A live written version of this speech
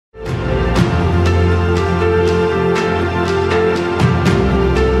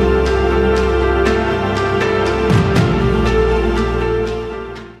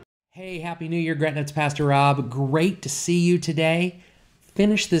Happy New Year, Gretna. It's Pastor Rob. Great to see you today.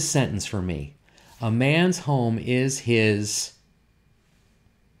 Finish this sentence for me. A man's home is his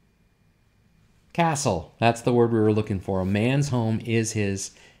castle. That's the word we were looking for. A man's home is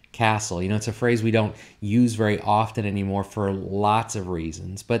his castle. You know, it's a phrase we don't use very often anymore for lots of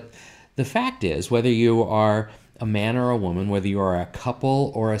reasons. But the fact is, whether you are a man or a woman, whether you are a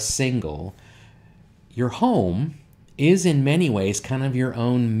couple or a single, your home is in many ways kind of your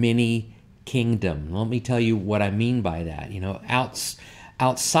own mini kingdom. Let me tell you what I mean by that. You know,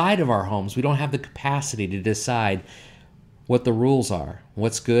 outside of our homes, we don't have the capacity to decide what the rules are,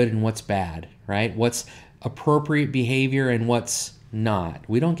 what's good and what's bad, right? What's appropriate behavior and what's not.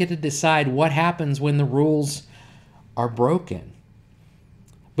 We don't get to decide what happens when the rules are broken.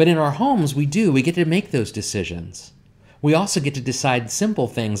 But in our homes, we do. We get to make those decisions. We also get to decide simple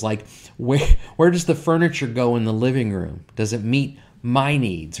things like where does the furniture go in the living room? Does it meet my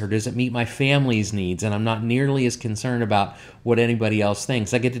needs or does it meet my family's needs? And I'm not nearly as concerned about what anybody else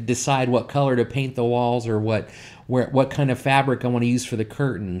thinks. I get to decide what color to paint the walls or what kind of fabric I want to use for the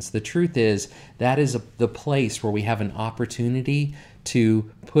curtains. The truth is that is the place where we have an opportunity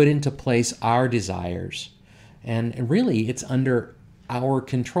to put into place our desires. And really, it's under our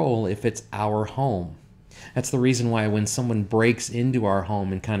control if it's our home. That's the reason why when someone breaks into our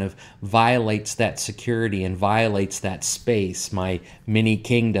home and kind of violates that security and violates that space, my mini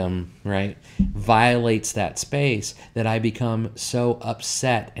kingdom, right, violates that space, that I become so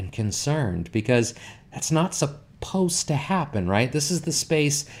upset and concerned because that's not supposed to happen, right? This is the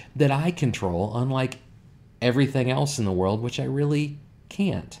space that I control, unlike everything else in the world, which I really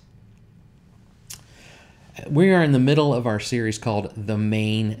can't. We are in the middle of our series called The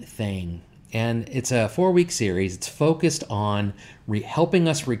Main Thing. And it's a 4-week series. It's focused on helping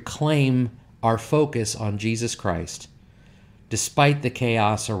us reclaim our focus on Jesus Christ, despite the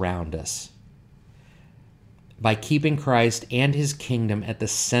chaos around us, by keeping Christ and his kingdom at the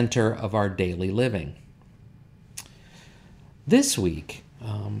center of our daily living. This week,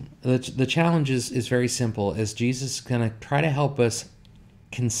 the challenge is very simple, as Jesus is going to try to help us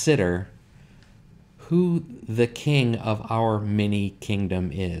consider who the king of our mini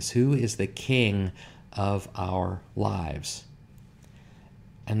kingdom is. Who is the king of our lives?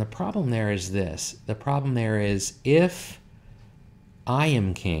 And the problem there is this. The problem there is if I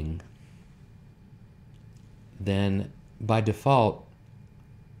am king, then by default,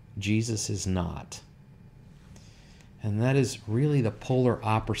 Jesus is not. And that is really the polar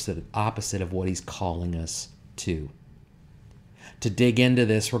opposite of what he's calling us to. To dig into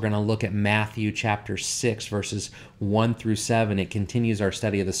this, we're going to look at Matthew chapter 6, verses 1 through 7. It continues our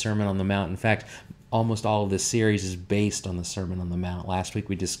study of the Sermon on the Mount. In fact, almost all of this series is based on the Sermon on the Mount. Last week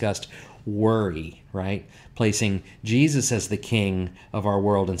we discussed worry, right? Placing Jesus as the king of our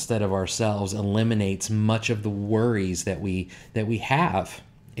world instead of ourselves eliminates much of the worries that we have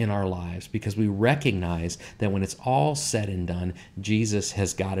in our lives, because we recognize that when it's all said and done, Jesus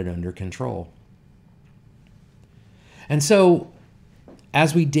has got it under control. And so,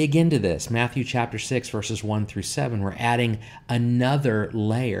 as we dig into this, Matthew chapter 6, verses 1 through 7, we're adding another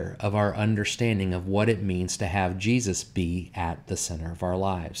layer of our understanding of what it means to have Jesus be at the center of our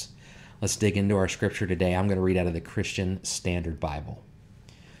lives. Let's dig into our scripture today. I'm going to read out of the Christian Standard Bible.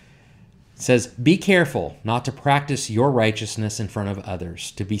 It says, "Be careful not to practice your righteousness in front of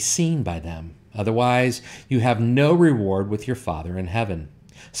others, to be seen by them. Otherwise, you have no reward with your Father in heaven.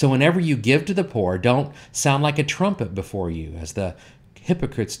 So whenever you give to the poor, don't sound like a trumpet before you, as the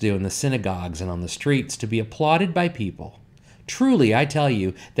hypocrites do in the synagogues and on the streets, to be applauded by people. Truly, I tell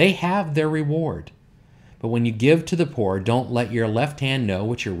you, they have their reward. But when you give to the poor, don't let your left hand know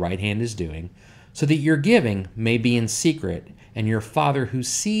what your right hand is doing, so that your giving may be in secret, and your Father who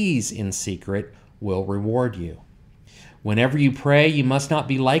sees in secret will reward you. Whenever you pray, you must not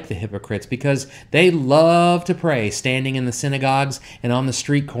be like the hypocrites, because they love to pray standing in the synagogues and on the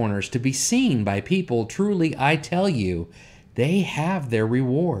street corners to be seen by people. Truly, I tell you, they have their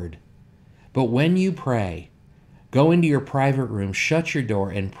reward. But when you pray, go into your private room, shut your door,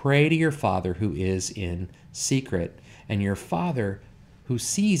 and pray to your Father who is in secret, and your Father who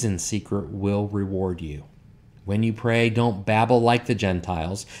sees in secret will reward you. When you pray, don't babble like the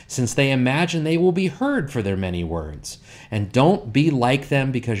Gentiles, since they imagine they will be heard for their many words. And don't be like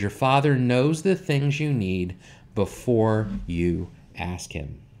them, because your Father knows the things you need before you ask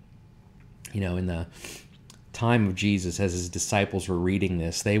him." You know, in the time of Jesus, as his disciples were reading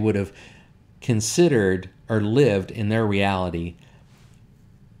this, they would have considered or lived in their reality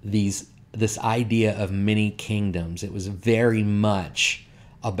this idea of many kingdoms. It was very much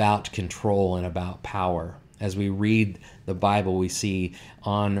about control and about power. As we read the Bible, we see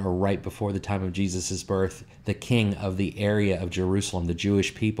on or right before the time of Jesus' birth, the king of the area of Jerusalem, the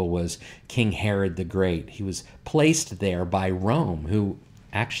Jewish people, was King Herod the Great. He was placed there by Rome, who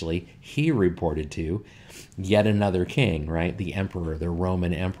actually he reported to yet another king, right? The emperor, the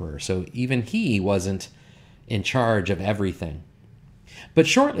Roman emperor. So even he wasn't in charge of everything. But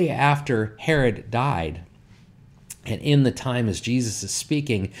shortly after Herod died, and in the time as Jesus is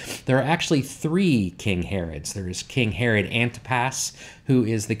speaking, there are actually three King Herods. There is King Herod Antipas, who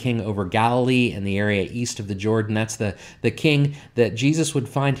is the king over Galilee and the area east of the Jordan. That's the king that Jesus would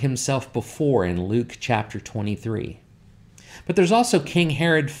find himself before in Luke chapter 23. But there's also King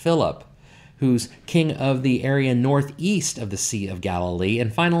Herod Philip, who's king of the area northeast of the Sea of Galilee.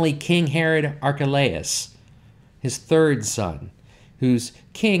 And finally, King Herod Archelaus, his third son, who's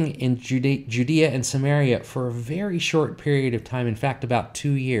king in Judea and Samaria for a very short period of time, in fact, about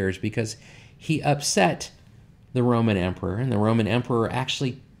 2 years, because he upset the Roman emperor, and the Roman emperor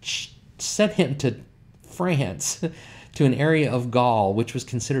actually sent him to France, to an area of Gaul, which was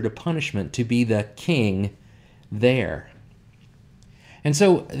considered a punishment to be the king there. And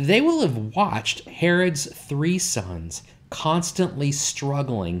so they will have watched Herod's three sons constantly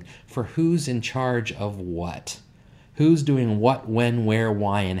struggling for who's in charge of what. Who's doing what, when, where,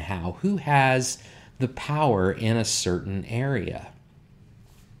 why, and how? Who has the power in a certain area?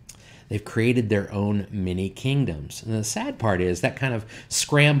 They've created their own mini kingdoms. And the sad part is that kind of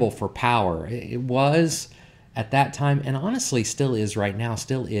scramble for power, it was at that time, and honestly still is right now,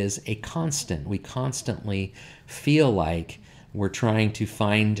 still is a constant. We constantly feel like we're trying to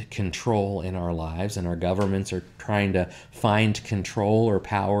find control in our lives, and our governments are trying to find control or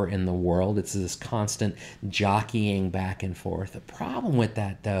power in the world. It's this constant jockeying back and forth. The problem with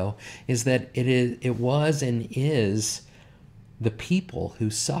that, though, is that it was and is the people who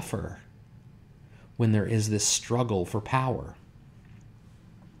suffer when there is this struggle for power.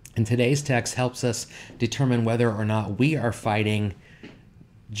 And today's text helps us determine whether or not we are fighting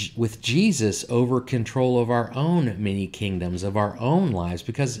with Jesus over control of our own mini kingdoms, of our own lives.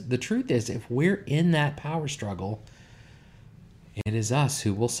 Because the truth is, if we're in that power struggle, it is us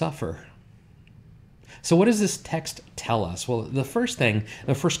who will suffer. So what does this text tell us? Well, the first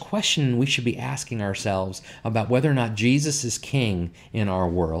question we should be asking ourselves about whether or not Jesus is king in our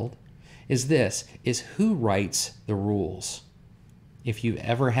world is this, is who writes the rules? If you've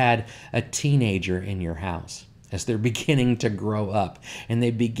ever had a teenager in your house, as they're beginning to grow up and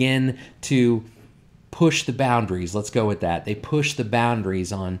they begin to push the boundaries, let's go with that. They push the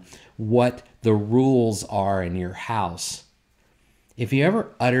boundaries on what the rules are in your house. If you ever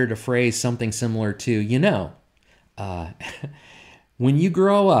uttered a phrase something similar to, when you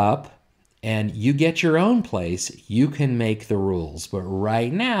grow up and you get your own place, you can make the rules. But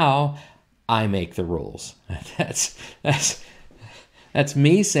right now, I make the rules. That's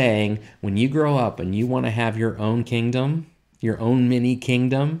me saying, when you grow up and you want to have your own kingdom, your own mini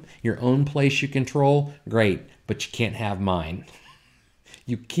kingdom, your own place you control, great, but you can't have mine.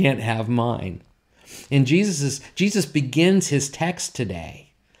 You can't have mine. And Jesus begins his text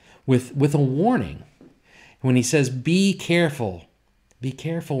today with a warning. When he says, be careful. Be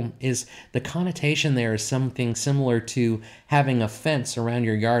careful, is the connotation there is something similar to having a fence around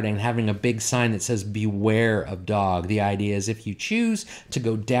your yard and having a big sign that says, beware of dog. The idea is if you choose to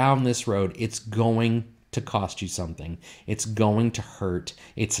go down this road, it's going to cost you something. It's going to hurt.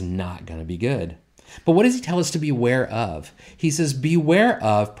 It's not going to be good. But what does he tell us to beware of? He says, beware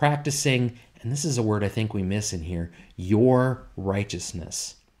of practicing, and this is a word I think we miss in here, your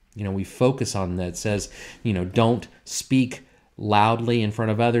righteousness. We focus on that. It says, don't speak loudly in front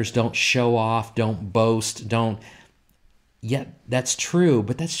of others, don't show off, don't boast, don't. Yet that's true,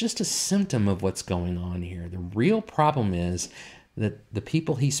 but that's just a symptom of what's going on here. The real problem is that the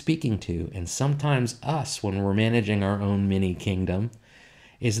people he's speaking to, and sometimes us when we're managing our own mini kingdom,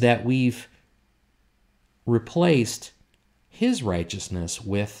 is that we've replaced his righteousness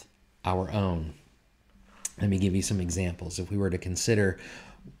with our own. Let me give you some examples. If we were to consider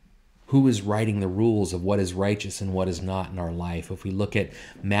who is writing the rules of what is righteous and what is not in our life. If we look at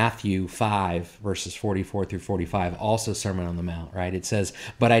Matthew 5, verses 44 through 45, also Sermon on the Mount, right? It says,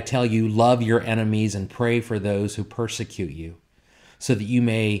 but I tell you, love your enemies and pray for those who persecute you, so that you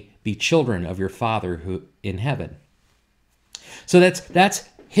may be children of your Father who in heaven. So that's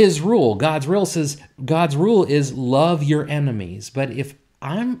his rule. God's rule is love your enemies. But if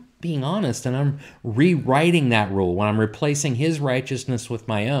I'm being honest and I'm rewriting that rule, when I'm replacing his righteousness with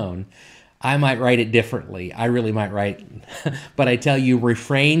my own, I might write it differently. I really might write, but I tell you,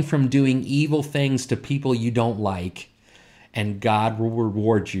 refrain from doing evil things to people you don't like, and God will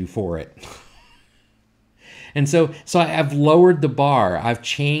reward you for it. And so I've lowered the bar. I've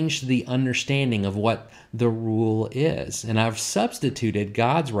changed the understanding of what the rule is. And I've substituted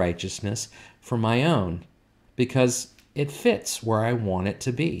God's righteousness for my own because it fits where I want it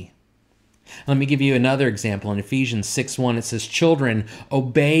to be. Let me give you another example. In Ephesians 6:1, it says, "Children,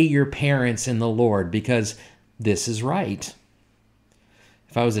 obey your parents in the Lord because this is right."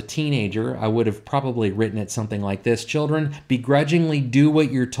 If I was a teenager, I would have probably written it something like this: "Children, begrudgingly do what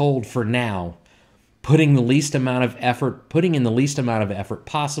you're told for now, putting in the least amount of effort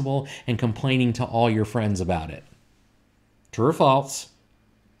possible and complaining to all your friends about it." True or false?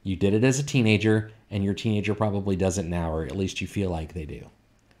 You did it as a teenager, and your teenager probably does it now, or at least you feel like they do.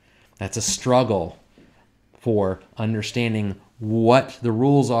 That's a struggle for understanding what the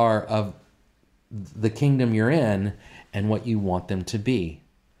rules are of the kingdom you're in and what you want them to be.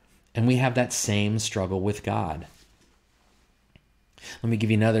 And we have that same struggle with God. Let me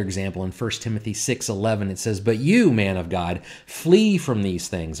give you another example. In 1 Timothy 6:11, it says, "But you, man of God, flee from these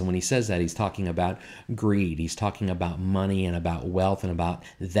things." And when he says that, he's talking about greed. He's talking about money and about wealth and about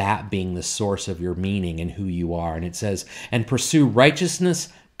that being the source of your meaning and who you are. And it says, "And pursue righteousness,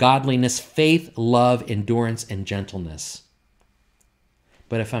 godliness, faith, love, endurance, and gentleness."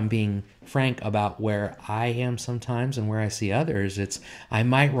 But if I'm being frank about where I am sometimes and where I see others, I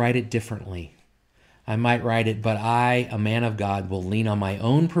might write it differently. I might write it, "But I, a man of God, will lean on my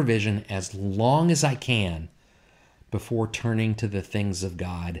own provision as long as I can before turning to the things of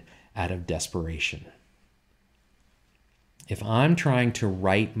God out of desperation." If I'm trying to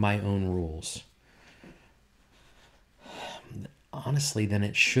write my own rules, honestly, then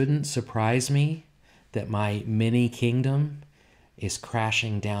it shouldn't surprise me that my mini kingdom is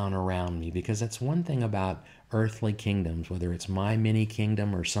crashing down around me, because that's one thing about earthly kingdoms, whether it's my mini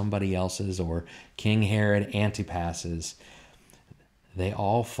kingdom or somebody else's or King Herod Antipas's, they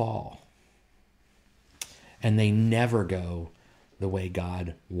all fall. And they never go the way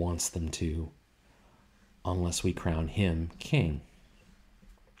God wants them to unless we crown him king.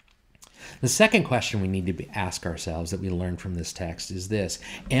 The second question we need to ask ourselves that we learn from this text is this: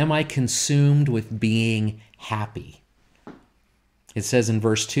 am I consumed with being happy? It says in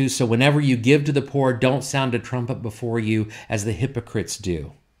verse 2, "So whenever you give to the poor, don't sound a trumpet before you as the hypocrites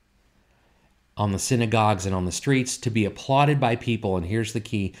do on the synagogues and on the streets, to be applauded by people." And here's the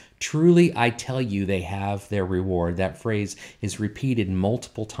key: "Truly, I tell you, they have their reward." That phrase is repeated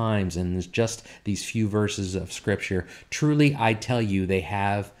multiple times in just these few verses of Scripture. "Truly, I tell you, they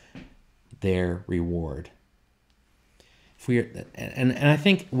have their reward." And I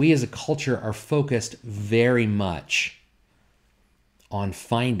think we as a culture are focused very much on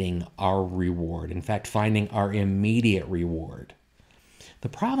finding our reward. In fact, finding our immediate reward. The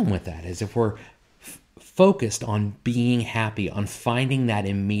problem with that is if we're focused on being happy, on finding that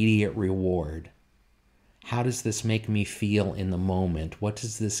immediate reward, how does this make me feel in the moment? What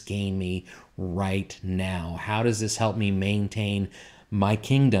does this gain me right now? How does this help me maintain my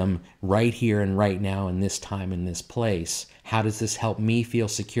kingdom right here and right now in this time in this place? How does this help me feel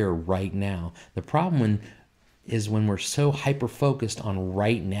secure right now? The problem is when we're so hyper-focused on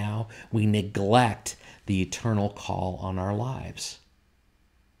right now, we neglect the eternal call on our lives.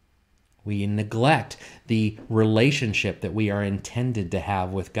 We neglect the relationship that we are intended to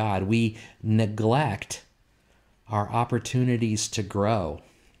have with God. We neglect our opportunities to grow.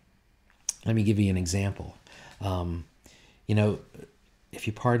 Let me give you an example. If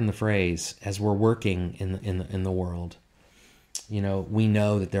you pardon the phrase, as we're working in the world, we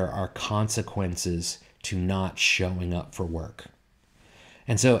know that there are consequences to not showing up for work.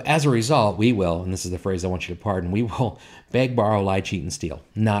 And so as a result, we will, and this is the phrase I want you to pardon, we will beg, borrow, lie, cheat, and steal.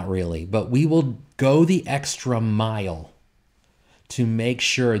 Not really, but we will go the extra mile to make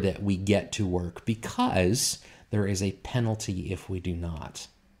sure that we get to work, because there is a penalty if we do not.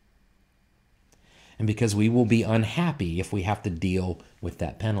 And because we will be unhappy if we have to deal with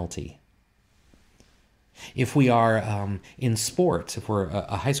that penalty. If we are in sports, if we're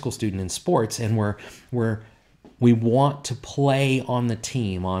a high school student in sports and we want to play on the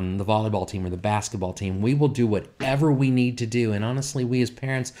team, on the volleyball team or the basketball team, we will do whatever we need to do. And honestly, we as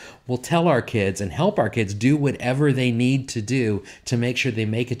parents will tell our kids and help our kids do whatever they need to do to make sure they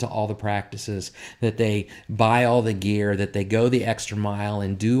make it to all the practices, that they buy all the gear, that they go the extra mile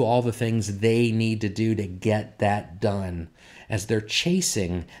and do all the things they need to do to get that done, as they're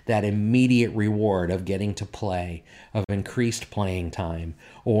chasing that immediate reward of getting to play, of increased playing time,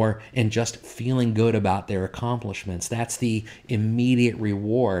 and just feeling good about their accomplishments. That's the immediate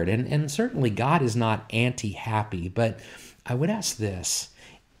reward. And certainly God is not anti-happy, but I would ask this: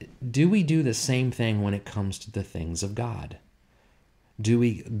 do we do the same thing when it comes to the things of God? Do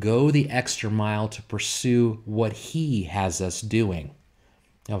we go the extra mile to pursue what he has us doing?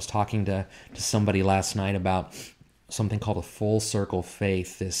 I was talking to somebody last night about something called a full circle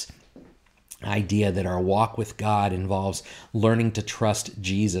faith, this idea that our walk with God involves learning to trust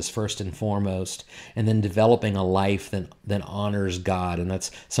Jesus first and foremost, and then developing a life that honors God. And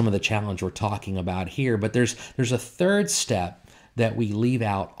that's some of the challenge we're talking about here. But there's a third step that we leave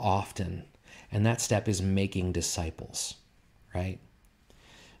out often, and that step is making disciples, right?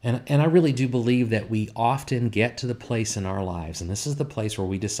 And I really do believe that we often get to the place in our lives, and this is the place where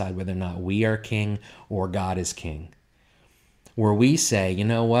we decide whether or not we are king or God is king, where we say, you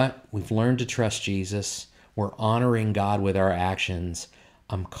know what, we've learned to trust Jesus, we're honoring God with our actions,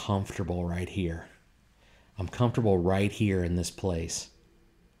 I'm comfortable right here. I'm comfortable right here in this place.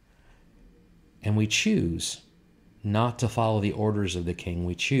 And we choose not to follow the orders of the king.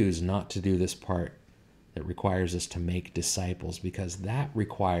 We choose not to do this part that requires us to make disciples, because that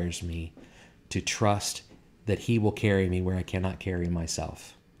requires me to trust that he will carry me where I cannot carry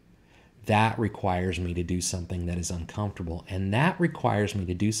myself. That requires me to do something that is uncomfortable, and that requires me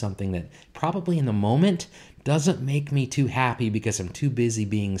to do something that probably in the moment doesn't make me too happy because I'm too busy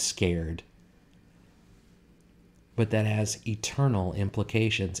being scared, but that has eternal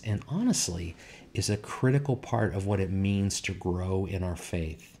implications and honestly is a critical part of what it means to grow in our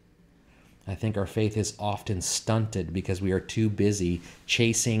faith. I think our faith is often stunted because we are too busy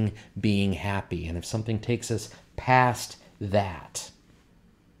chasing being happy. And if something takes us past that,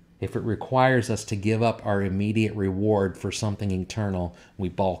 if it requires us to give up our immediate reward for something eternal, we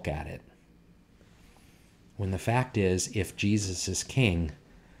balk at it. When the fact is, if Jesus is king,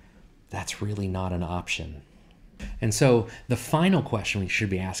 that's really not an option. And so the final question we should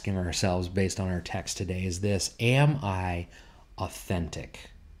be asking ourselves based on our text today is this: am I authentic?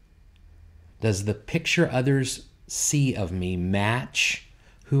 Does the picture others see of me match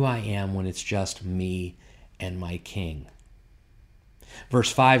who I am when it's just me and my king?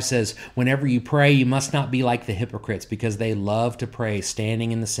 Verse 5 says, whenever you pray, you must not be like the hypocrites, because they love to pray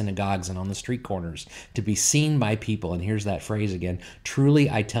standing in the synagogues and on the street corners to be seen by people. And here's that phrase again: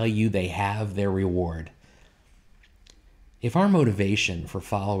 truly, I tell you, they have their reward. If our motivation for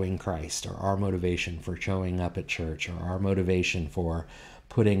following Christ, or our motivation for showing up at church, or our motivation for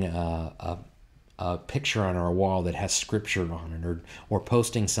putting a picture on our wall that has scripture on it, or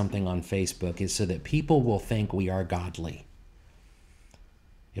posting something on Facebook is so that people will think we are godly,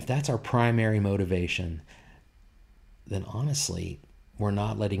 if that's our primary motivation, then honestly, we're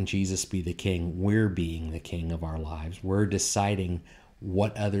not letting Jesus be the king. We're being the king of our lives. We're deciding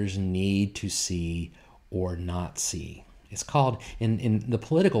what others need to see or not see. It's called, in the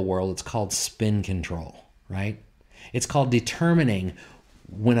political world, it's called spin control, right? It's called determining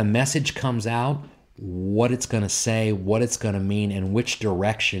when a message comes out, what it's going to say, what it's going to mean, and which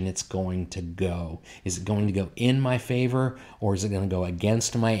direction it's going to go. Is it going to go in my favor, or is it going to go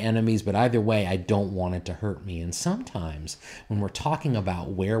against my enemies? But either way, I don't want it to hurt me. And sometimes when we're talking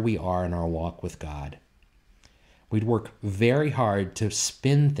about where we are in our walk with God, we'd work very hard to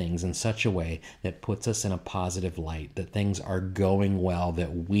spin things in such a way that puts us in a positive light, that things are going well,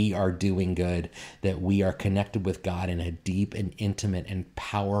 that we are doing good, that we are connected with God in a deep and intimate and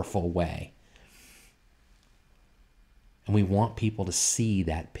powerful way. And we want people to see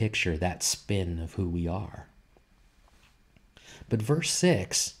that picture, that spin of who we are. But verse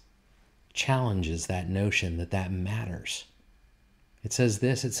 6 challenges that notion that matters. It says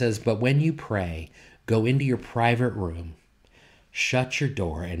this, it says, but when you pray, go into your private room, shut your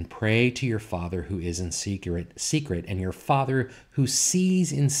door, and pray to your Father who is in secret, and your Father who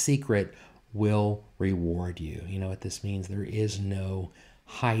sees in secret will reward you. You know what this means? There is no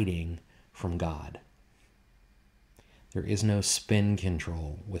hiding from God. There is no spin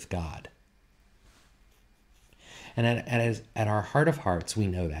control with God. And at our heart of hearts, we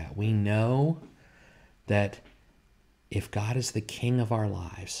know that. We know that if God is the king of our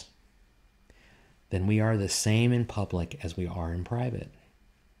lives, then we are the same in public as we are in private.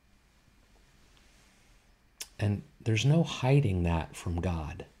 And there's no hiding that from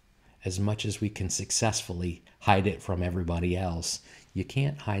God. As much as we can successfully hide it from everybody else, you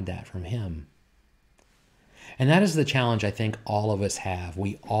can't hide that from him. And that is the challenge I think all of us have.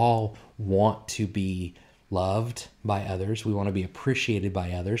 We all want to be loved by others. We want to be appreciated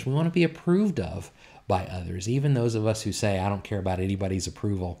by others. We want to be approved of by others. Even those of us who say, I don't care about anybody's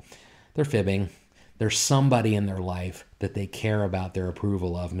approval, they're fibbing. There's somebody in their life that they care about their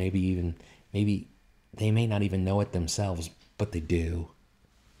approval of. Maybe they may not even know it themselves, but they do.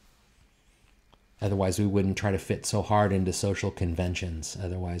 Otherwise, we wouldn't try to fit so hard into social conventions.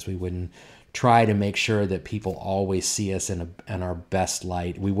 Otherwise, we wouldn't try to make sure that people always see us in our best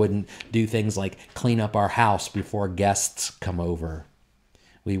light. We wouldn't do things like clean up our house before guests come over.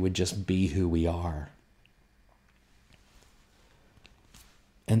 We would just be who we are.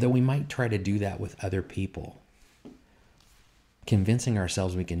 And though we might try to do that with other people, convincing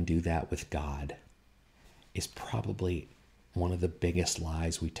ourselves we can do that with God is probably one of the biggest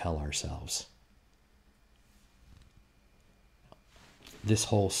lies we tell ourselves. This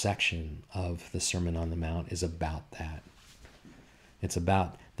whole section of the Sermon on the Mount is about that. It's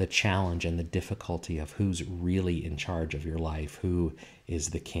about the challenge and the difficulty of who's really in charge of your life, who is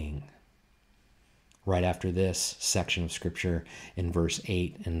the king. Right after this section of Scripture, in verse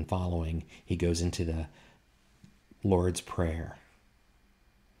 8 and following, he goes into the Lord's Prayer.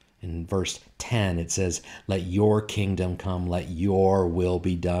 In verse 10, it says, "Let your kingdom come, let your will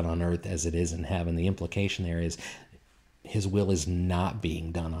be done on earth as it is in heaven." The implication there is his will is not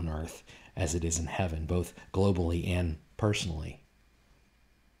being done on earth as it is in heaven, both globally and personally.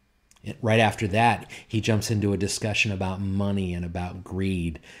 Right after that, he jumps into a discussion about money and about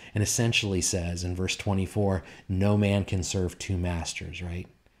greed, and essentially says in verse 24, no man can serve two masters, right?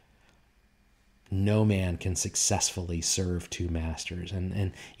 No man can successfully serve two masters.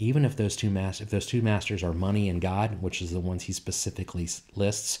 And even if those two masters are money and God, which is the ones he specifically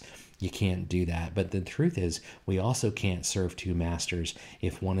lists, you can't do that. But the truth is, we also can't serve two masters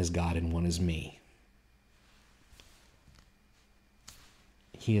if one is God and one is me.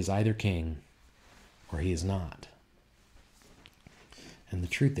 He is either king or he is not. And the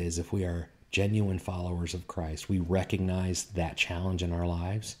truth is, if we are genuine followers of Christ, we recognize that challenge in our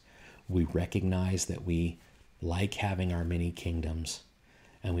lives. We recognize that we like having our many kingdoms,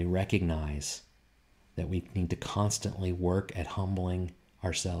 and we recognize that we need to constantly work at humbling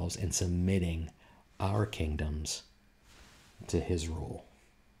ourselves and submitting our kingdoms to his rule.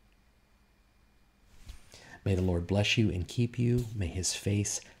 May the Lord bless you and keep you. May his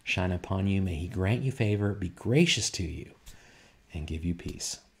face shine upon you. May he grant you favor, be gracious to you, and give you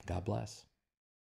peace. God bless.